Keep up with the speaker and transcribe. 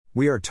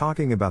We are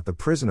talking about the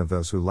prison of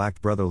those who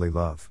lacked brotherly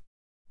love.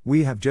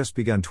 We have just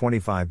begun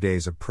 25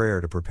 days of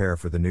prayer to prepare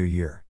for the new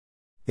year.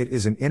 It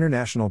is an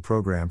international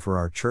program for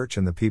our church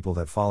and the people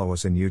that follow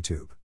us in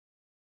YouTube.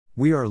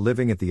 We are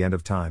living at the end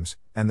of times,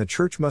 and the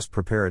church must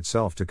prepare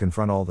itself to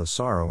confront all the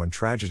sorrow and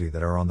tragedy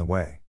that are on the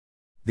way.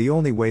 The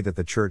only way that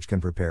the church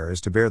can prepare is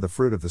to bear the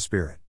fruit of the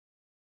Spirit.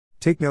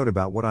 Take note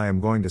about what I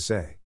am going to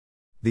say.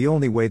 The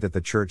only way that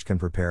the church can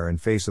prepare in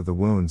face of the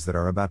wounds that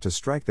are about to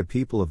strike the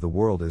people of the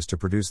world is to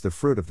produce the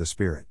fruit of the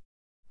Spirit.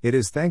 It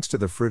is thanks to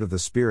the fruit of the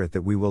Spirit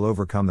that we will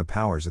overcome the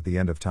powers at the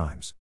end of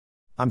times.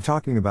 I'm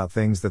talking about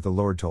things that the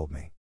Lord told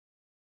me.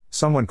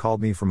 Someone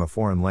called me from a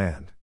foreign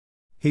land.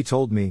 He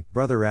told me,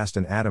 "Brother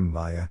Aston Adam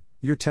Vaya,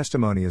 your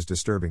testimony is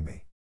disturbing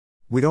me.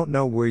 We don't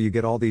know where you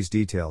get all these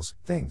details,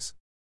 things.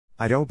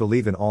 I don't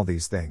believe in all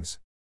these things."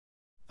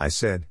 I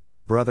said,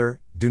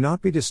 "Brother, do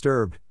not be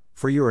disturbed,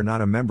 for you are not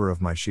a member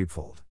of my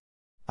sheepfold.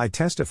 I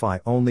testify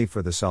only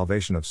for the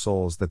salvation of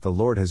souls that the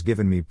Lord has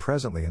given me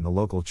presently in the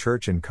local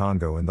church in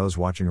Congo and those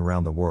watching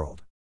around the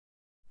world."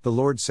 The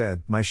Lord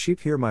said, "My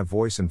sheep hear my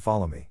voice and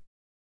follow me."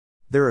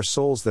 There are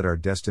souls that are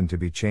destined to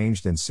be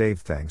changed and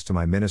saved thanks to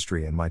my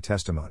ministry and my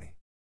testimony.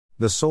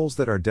 The souls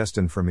that are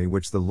destined for me,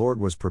 which the Lord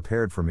was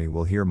prepared for me,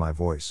 will hear my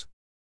voice.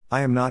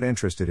 I am not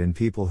interested in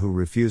people who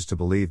refuse to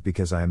believe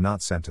because I am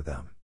not sent to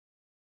them.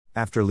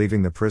 After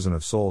leaving the prison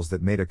of souls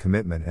that made a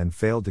commitment and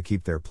failed to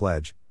keep their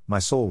pledge, my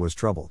soul was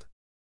troubled.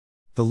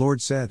 The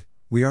Lord said,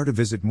 "We are to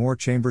visit more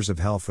chambers of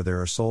hell, for there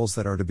are souls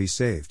that are to be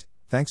saved,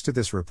 thanks to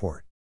this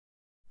report."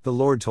 The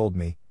Lord told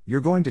me,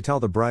 "You're going to tell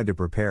the bride to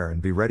prepare and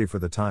be ready, for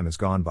the time is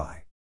gone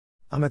by.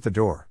 I'm at the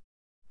door.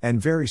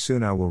 And very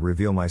soon I will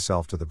reveal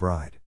myself to the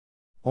bride.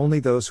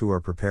 Only those who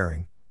are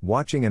preparing,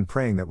 watching and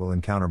praying that will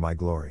encounter my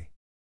glory."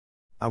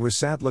 I was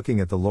sad looking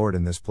at the Lord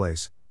in this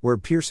place, where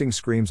piercing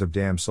screams of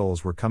damned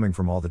souls were coming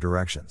from all the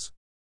directions.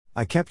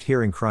 I kept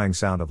hearing crying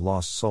sound of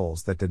lost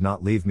souls that did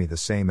not leave me the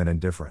same and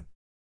indifferent.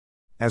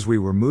 As we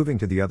were moving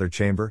to the other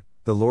chamber,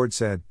 the Lord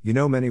said, "You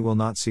know, many will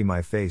not see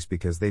my face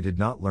because they did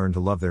not learn to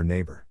love their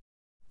neighbor.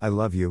 I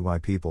love you, my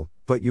people,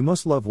 but you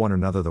must love one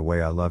another the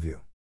way I love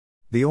you.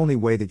 The only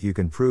way that you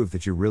can prove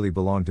that you really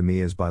belong to me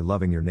is by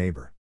loving your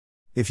neighbor.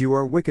 If you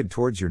are wicked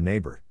towards your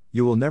neighbor,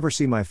 you will never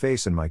see my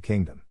face in my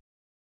kingdom.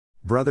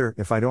 Brother,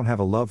 if I don't have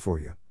a love for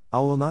you, I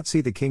will not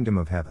see the kingdom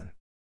of heaven."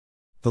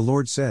 The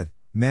Lord said,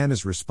 "Man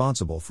is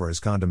responsible for his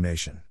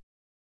condemnation."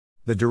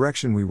 The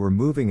direction we were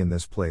moving in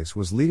this place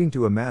was leading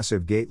to a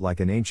massive gate like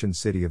an ancient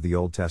city of the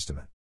Old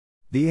Testament.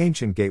 The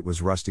ancient gate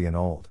was rusty and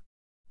old.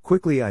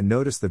 Quickly I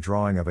noticed the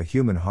drawing of a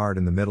human heart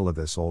in the middle of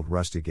this old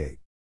rusty gate.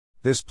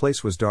 This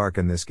place was dark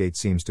and this gate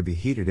seems to be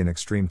heated in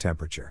extreme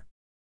temperature.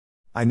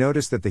 I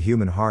noticed that the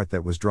human heart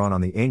that was drawn on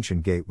the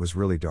ancient gate was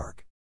really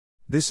dark.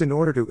 This in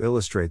order to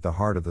illustrate the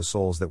heart of the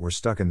souls that were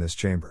stuck in this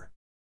chamber.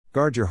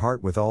 "Guard your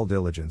heart with all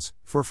diligence,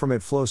 for from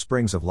it flow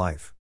springs of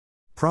life."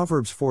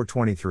 Proverbs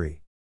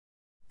 4:23.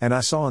 And I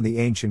saw on the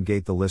ancient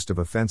gate the list of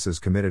offenses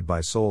committed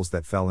by souls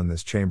that fell in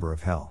this chamber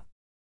of hell.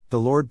 The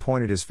Lord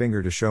pointed his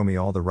finger to show me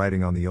all the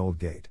writing on the old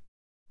gate.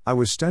 I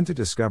was stunned to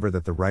discover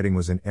that the writing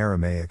was in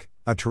Aramaic,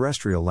 a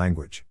terrestrial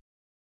language.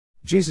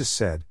 Jesus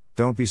said,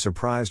 "Don't be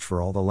surprised,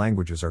 for all the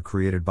languages are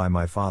created by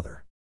my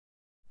Father."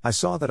 I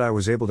saw that I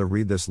was able to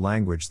read this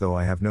language though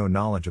I have no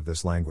knowledge of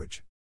this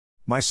language.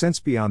 My sense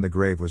beyond the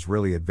grave was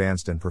really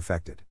advanced and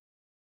perfected.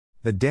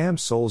 The damned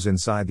souls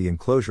inside the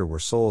enclosure were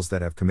souls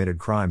that have committed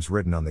crimes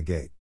written on the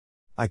gate.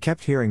 I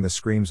kept hearing the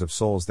screams of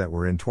souls that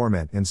were in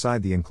torment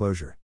inside the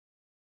enclosure.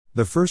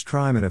 The first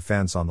crime and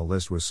offense on the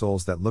list was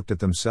souls that looked at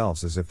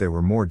themselves as if they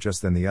were more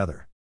just than the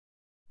other.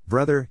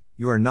 Brother,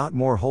 you are not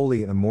more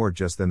holy and more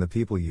just than the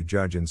people you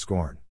judge and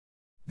scorn.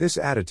 This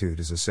attitude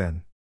is a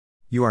sin.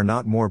 You are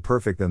not more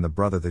perfect than the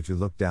brother that you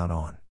look down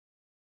on.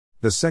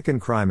 The second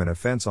crime and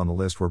offense on the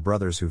list were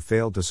brothers who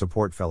failed to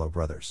support fellow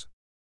brothers.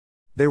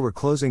 They were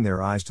closing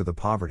their eyes to the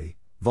poverty,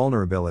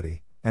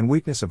 vulnerability, and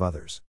weakness of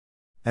others.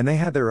 And they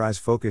had their eyes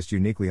focused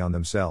uniquely on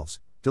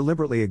themselves,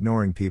 deliberately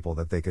ignoring people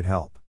that they could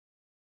help.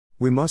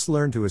 We must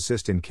learn to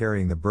assist in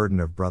carrying the burden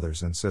of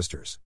brothers and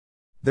sisters.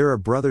 There are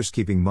brothers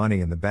keeping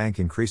money in the bank,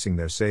 increasing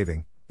their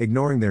saving,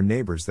 ignoring their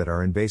neighbors that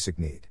are in basic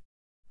need.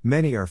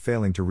 Many are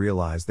failing to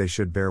realize they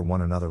should bear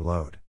one another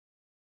load.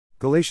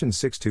 Galatians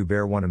 6:2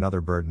 Bear one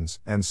another burdens,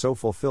 and so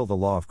fulfill the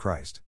law of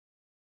Christ.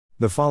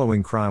 The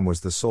following crime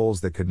was the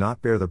souls that could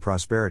not bear the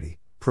prosperity,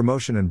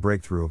 promotion and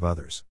breakthrough of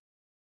others.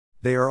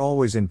 They are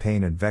always in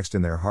pain and vexed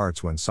in their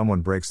hearts when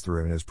someone breaks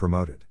through and is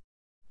promoted.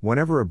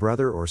 Whenever a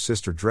brother or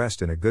sister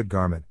dressed in a good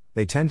garment,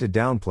 they tend to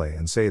downplay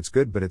and say it's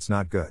good but it's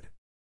not good.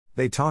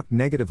 They talk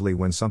negatively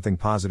when something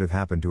positive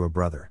happened to a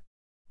brother.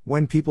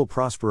 When people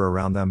prosper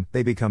around them,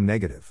 they become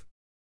negative.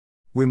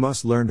 We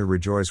must learn to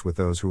rejoice with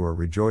those who are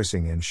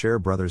rejoicing and share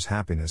brothers'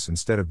 happiness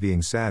instead of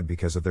being sad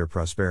because of their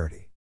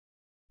prosperity.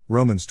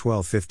 Romans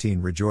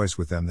 12:15 Rejoice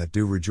with them that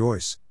do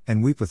rejoice,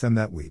 and weep with them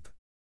that weep.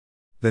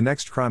 The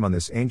next crime on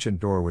this ancient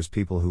door was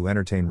people who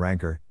entertain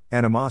rancor,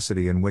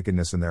 animosity and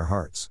wickedness in their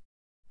hearts.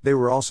 They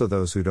were also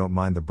those who don't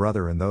mind the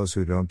brother and those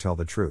who don't tell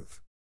the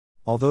truth.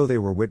 Although they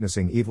were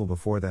witnessing evil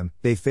before them,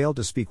 they failed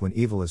to speak when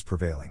evil is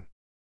prevailing.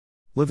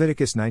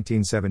 Leviticus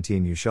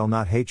 19:17 You shall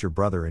not hate your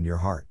brother in your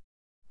heart.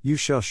 You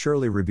shall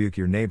surely rebuke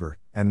your neighbor,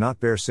 and not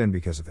bear sin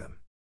because of him.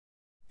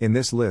 In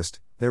this list,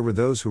 there were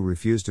those who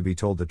refused to be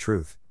told the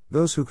truth,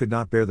 those who could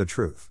not bear the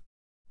truth.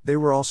 They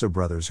were also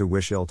brothers who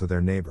wish ill to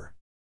their neighbor.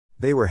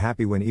 They were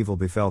happy when evil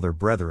befell their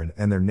brethren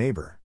and their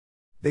neighbor.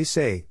 They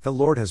say, the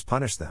Lord has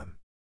punished them.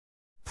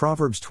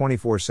 Proverbs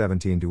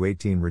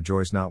 24:17-18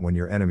 Rejoice not when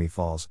your enemy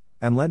falls,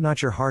 and let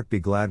not your heart be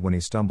glad when he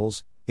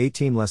stumbles.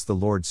 18 Lest the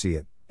Lord see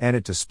it, and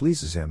it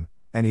displeases him,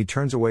 and he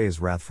turns away his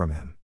wrath from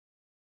him.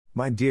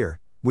 My dear,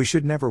 we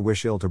should never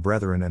wish ill to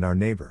brethren and our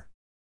neighbor.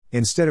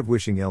 Instead of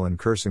wishing ill and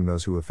cursing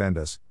those who offend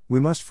us, we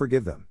must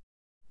forgive them.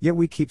 Yet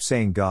we keep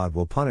saying God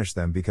will punish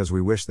them because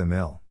we wish them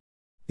ill.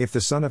 If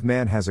the Son of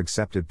Man has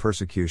accepted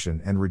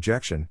persecution and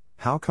rejection,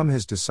 how come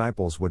his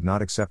disciples would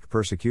not accept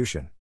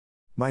persecution?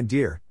 My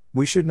dear,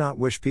 we should not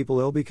wish people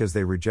ill because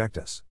they reject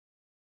us.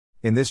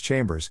 In this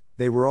chambers,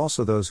 they were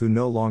also those who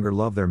no longer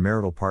love their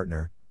marital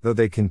partner, though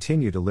they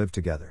continue to live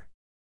together.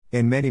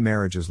 In many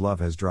marriages love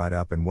has dried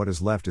up and what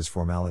is left is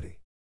formality.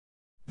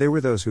 They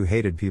were those who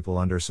hated people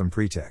under some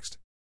pretext.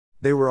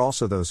 They were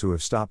also those who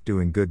have stopped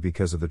doing good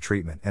because of the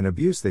treatment and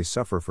abuse they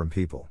suffer from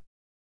people.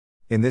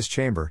 In this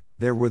chamber,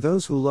 there were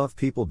those who love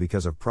people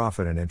because of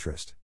profit and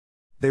interest.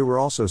 They were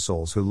also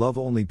souls who love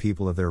only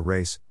people of their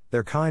race,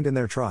 their kind and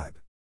their tribe.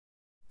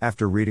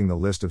 After reading the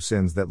list of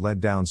sins that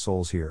led down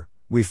souls here,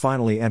 we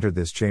finally entered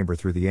this chamber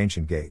through the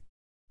ancient gate.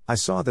 I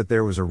saw that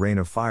there was a rain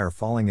of fire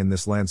falling in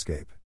this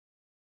landscape.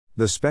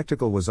 The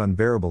spectacle was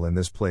unbearable in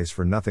this place,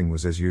 for nothing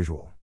was as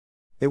usual.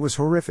 It was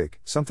horrific,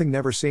 something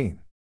never seen.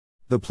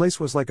 The place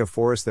was like a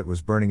forest that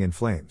was burning in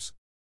flames.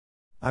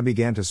 I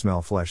began to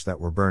smell flesh that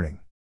were burning.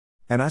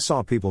 And I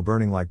saw people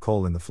burning like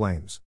coal in the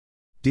flames.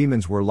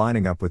 Demons were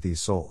lining up with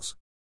these souls.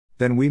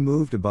 Then we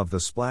moved above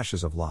the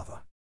splashes of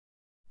lava.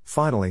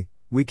 Finally,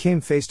 we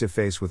came face to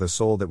face with a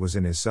soul that was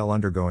in his cell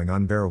undergoing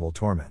unbearable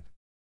torment.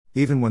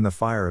 Even when the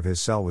fire of his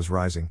cell was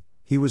rising,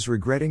 he was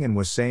regretting and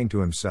was saying to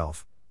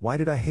himself, "Why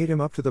did I hate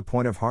him up to the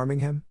point of harming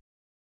him?"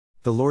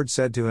 The Lord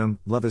said to him,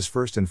 "Love is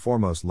first and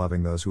foremost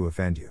loving those who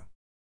offend you."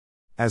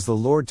 As the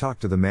Lord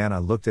talked to the man, I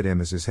looked at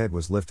him as his head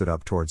was lifted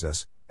up towards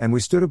us, and we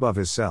stood above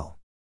his cell.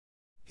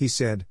 He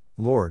said,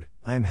 "Lord,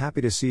 I am happy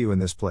to see you in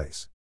this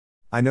place.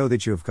 I know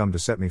that you have come to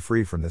set me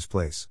free from this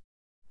place.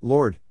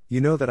 Lord,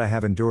 you know that I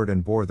have endured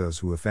and bore those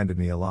who offended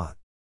me a lot.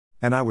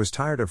 And I was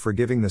tired of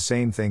forgiving the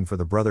same thing, for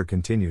the brother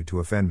continued to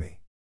offend me.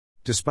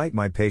 Despite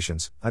my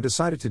patience, I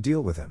decided to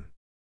deal with him.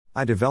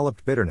 I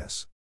developed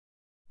bitterness."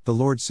 The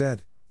Lord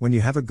said, "When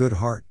you have a good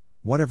heart,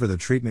 whatever the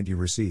treatment you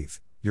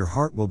receive, your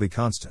heart will be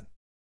constant."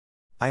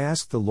 I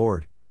asked the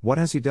Lord, "What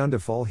has he done to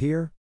fall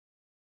here?"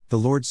 The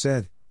Lord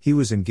said, "He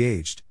was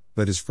engaged,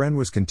 but his friend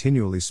was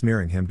continually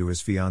smearing him to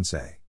his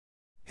fiancée.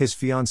 His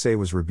fiancée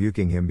was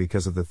rebuking him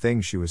because of the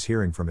things she was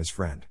hearing from his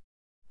friend.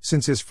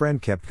 Since his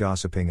friend kept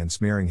gossiping and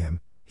smearing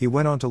him, he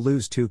went on to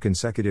lose 2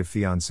 consecutive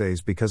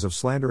fiancées because of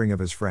slandering of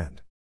his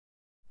friend.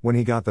 When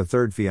he got the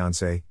 3rd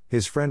fiancée,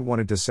 his friend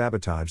wanted to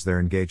sabotage their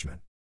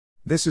engagement.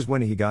 This is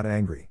when he got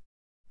angry.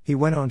 He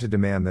went on to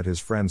demand that his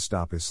friend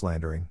stop his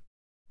slandering.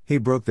 He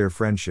broke their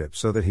friendship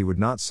so that he would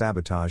not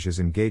sabotage his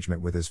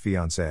engagement with his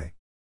fiancée.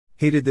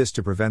 He did this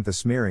to prevent the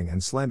smearing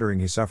and slandering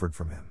he suffered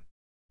from him.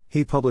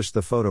 He published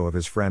the photo of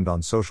his friend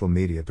on social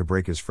media to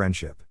break his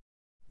friendship.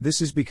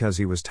 This is because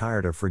he was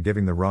tired of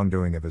forgiving the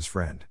wrongdoing of his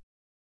friend.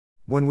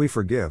 When we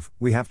forgive,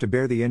 we have to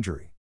bear the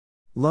injury.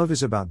 Love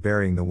is about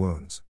burying the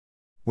wounds.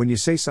 When you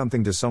say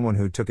something to someone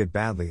who took it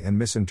badly and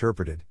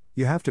misinterpreted,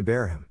 you have to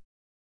bear him.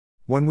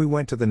 When we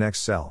went to the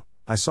next cell,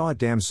 I saw a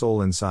damned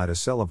soul inside a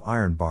cell of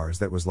iron bars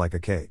that was like a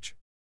cage.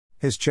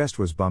 His chest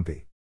was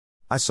bumpy.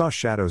 I saw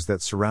shadows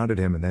that surrounded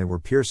him and they were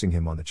piercing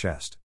him on the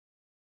chest.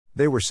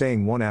 They were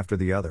saying one after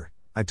the other,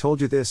 "I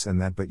told you this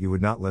and that, but you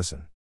would not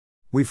listen.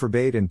 We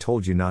forbade and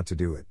told you not to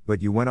do it,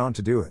 but you went on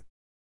to do it."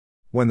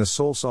 When the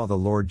soul saw the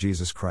Lord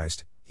Jesus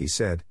Christ, he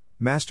said,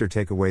 "Master,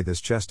 take away this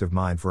chest of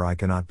mine, for I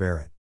cannot bear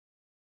it."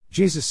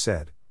 Jesus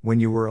said, "When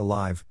you were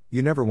alive,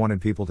 you never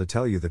wanted people to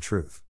tell you the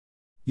truth.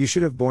 You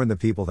should have borne the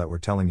people that were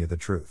telling you the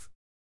truth.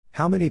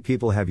 How many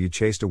people have you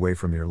chased away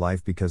from your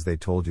life because they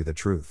told you the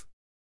truth?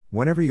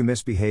 Whenever you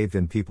misbehaved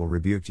and people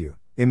rebuked you,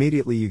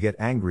 immediately you get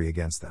angry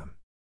against them.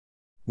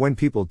 When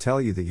people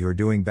tell you that you are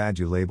doing bad,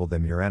 you label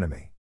them your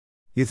enemy.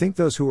 You think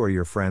those who are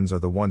your friends are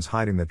the ones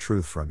hiding the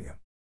truth from you.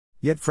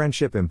 Yet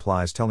friendship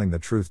implies telling the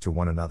truth to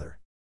one another.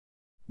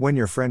 When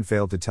your friend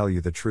failed to tell you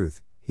the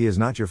truth, he is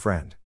not your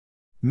friend.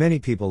 Many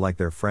people like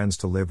their friends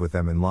to live with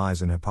them in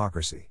lies and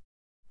hypocrisy.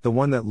 The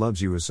one that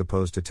loves you is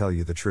supposed to tell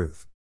you the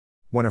truth.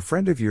 When a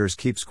friend of yours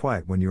keeps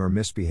quiet when you are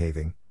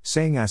misbehaving,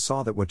 saying, "I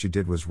saw that what you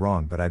did was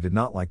wrong but I did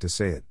not like to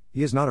say it,"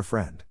 he is not a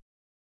friend.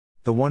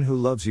 The one who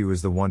loves you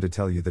is the one to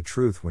tell you the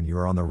truth when you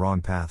are on the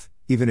wrong path,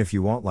 even if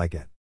you won't like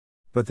it.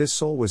 But this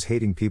soul was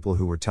hating people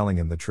who were telling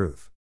him the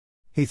truth.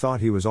 He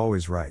thought he was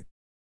always right.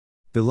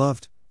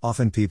 Beloved,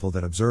 often people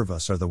that observe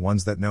us are the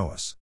ones that know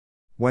us.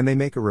 When they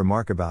make a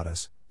remark about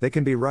us, they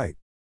can be right.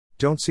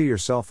 Don't see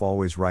yourself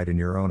always right in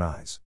your own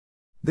eyes.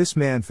 This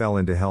man fell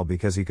into hell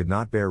because he could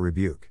not bear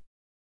rebuke.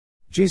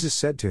 Jesus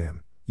said to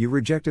him, "You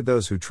rejected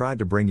those who tried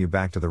to bring you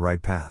back to the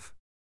right path.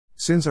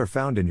 Sins are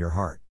found in your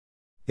heart.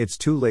 It's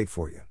too late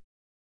for you."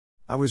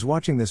 I was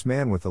watching this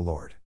man with the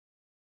Lord.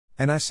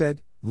 And I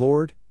said,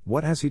 "Lord,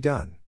 what has he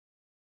done?"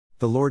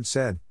 The Lord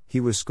said, "He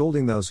was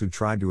scolding those who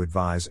tried to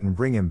advise and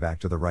bring him back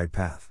to the right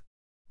path."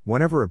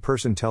 Whenever a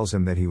person tells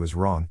him that he was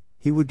wrong,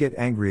 he would get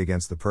angry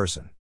against the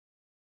person.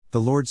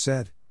 The Lord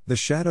said, "The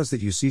shadows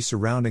that you see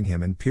surrounding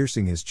him and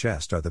piercing his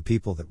chest are the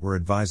people that were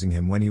advising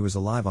him when he was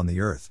alive on the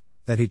earth,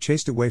 that he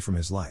chased away from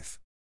his life."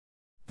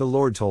 The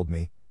Lord told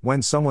me,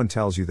 when someone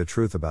tells you the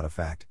truth about a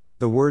fact,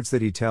 the words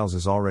that he tells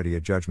is already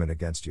a judgment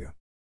against you.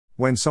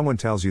 When someone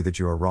tells you that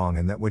you are wrong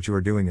and that what you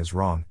are doing is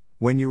wrong,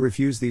 when you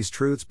refuse these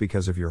truths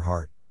because of your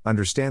heart,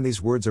 understand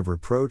these words of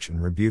reproach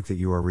and rebuke that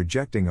you are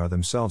rejecting are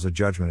themselves a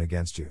judgment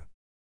against you.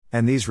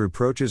 And these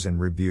reproaches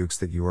and rebukes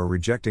that you are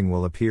rejecting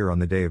will appear on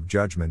the day of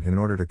judgment in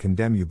order to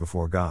condemn you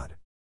before God.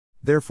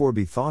 Therefore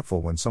be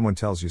thoughtful when someone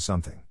tells you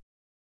something.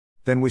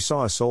 Then we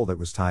saw a soul that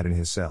was tied in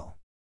his cell.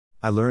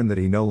 I learned that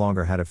he no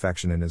longer had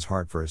affection in his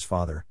heart for his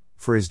father,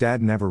 for his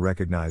dad never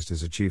recognized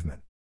his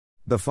achievement.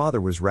 The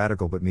father was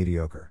radical but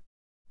mediocre.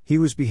 He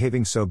was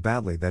behaving so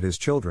badly that his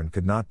children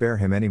could not bear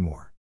him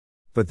anymore.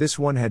 But this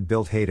one had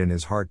built hate in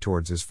his heart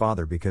towards his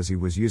father because he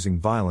was using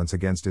violence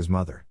against his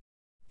mother.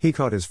 He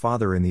caught his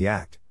father in the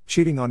act,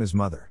 cheating on his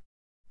mother.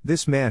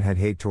 This man had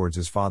hate towards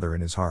his father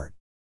in his heart.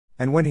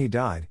 And when he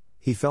died,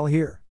 he fell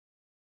here.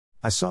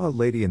 I saw a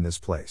lady in this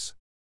place.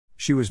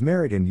 She was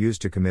married and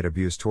used to commit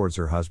abuse towards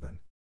her husband.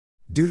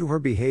 Due to her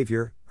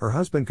behavior, her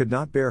husband could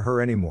not bear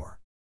her anymore.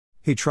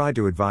 He tried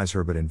to advise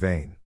her but in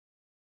vain.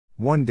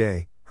 One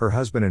day, her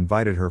husband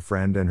invited her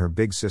friend and her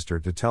big sister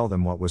to tell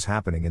them what was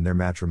happening in their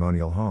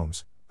matrimonial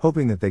homes,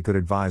 hoping that they could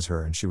advise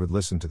her and she would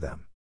listen to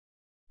them.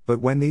 But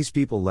when these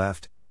people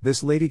left,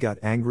 this lady got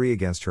angry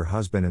against her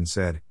husband and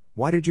said,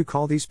 "Why did you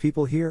call these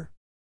people here?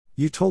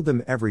 You told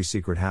them every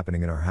secret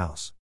happening in our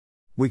house.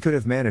 We could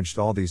have managed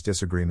all these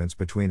disagreements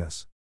between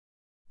us."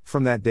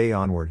 From that day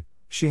onward,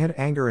 she had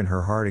anger in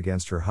her heart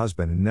against her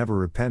husband and never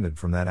repented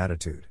from that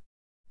attitude.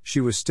 She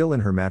was still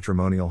in her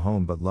matrimonial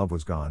home but love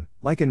was gone,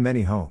 like in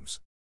many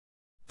homes.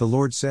 The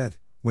Lord said,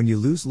 "When you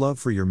lose love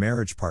for your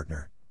marriage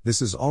partner,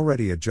 this is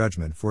already a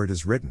judgment, for it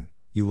is written,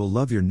 you will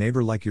love your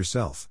neighbor like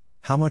yourself,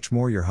 how much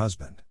more your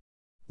husband."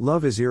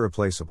 Love is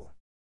irreplaceable.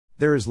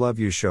 There is love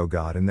you show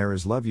God and there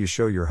is love you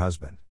show your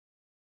husband.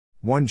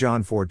 1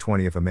 John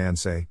 4:20 If a man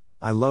say,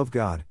 "I love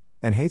God,"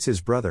 and hates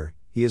his brother,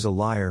 he is a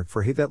liar,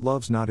 for he that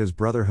loves not his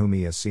brother whom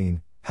he has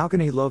seen, how can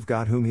he love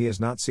God whom he has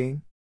not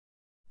seen?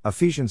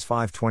 Ephesians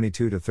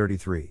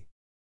 5:22-33.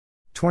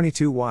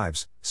 22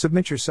 Wives,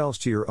 submit yourselves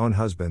to your own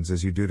husbands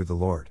as you do to the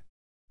Lord.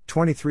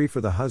 23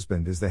 For the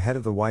husband is the head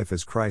of the wife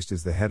as Christ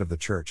is the head of the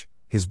church,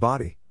 his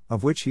body,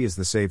 of which he is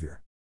the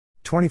Savior.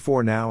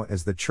 24 Now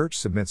as the church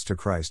submits to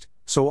Christ,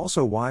 so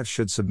also wives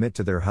should submit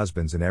to their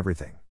husbands in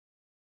everything.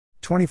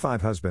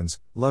 25 Husbands,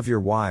 love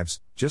your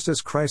wives, just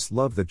as Christ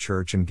loved the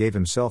church and gave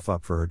himself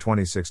up for her.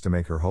 26 To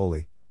make her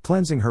holy,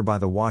 cleansing her by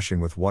the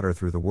washing with water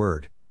through the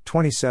word.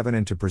 27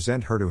 And to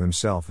present her to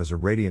himself as a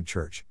radiant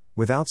church,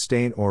 without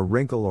stain or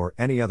wrinkle or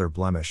any other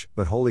blemish,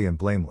 but holy and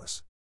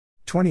blameless.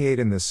 28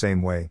 In this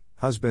same way,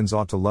 husbands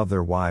ought to love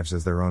their wives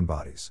as their own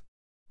bodies.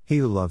 He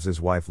who loves his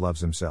wife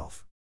loves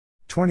himself.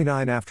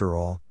 29 After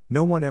all,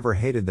 no one ever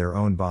hated their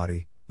own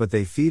body, but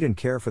they feed and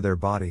care for their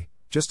body,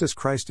 just as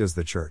Christ is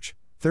the church.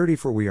 30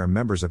 For we are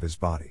members of his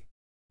body.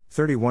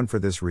 31 For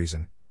this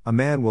reason, a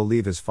man will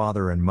leave his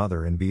father and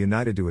mother and be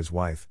united to his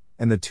wife,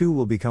 and the two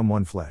will become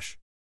one flesh.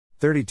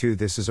 32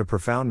 This is a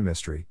profound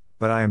mystery,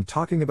 but I am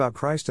talking about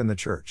Christ and the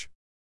church.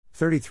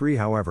 33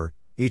 However,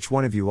 each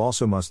one of you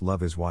also must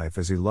love his wife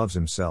as he loves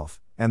himself,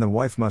 and the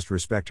wife must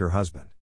respect her husband.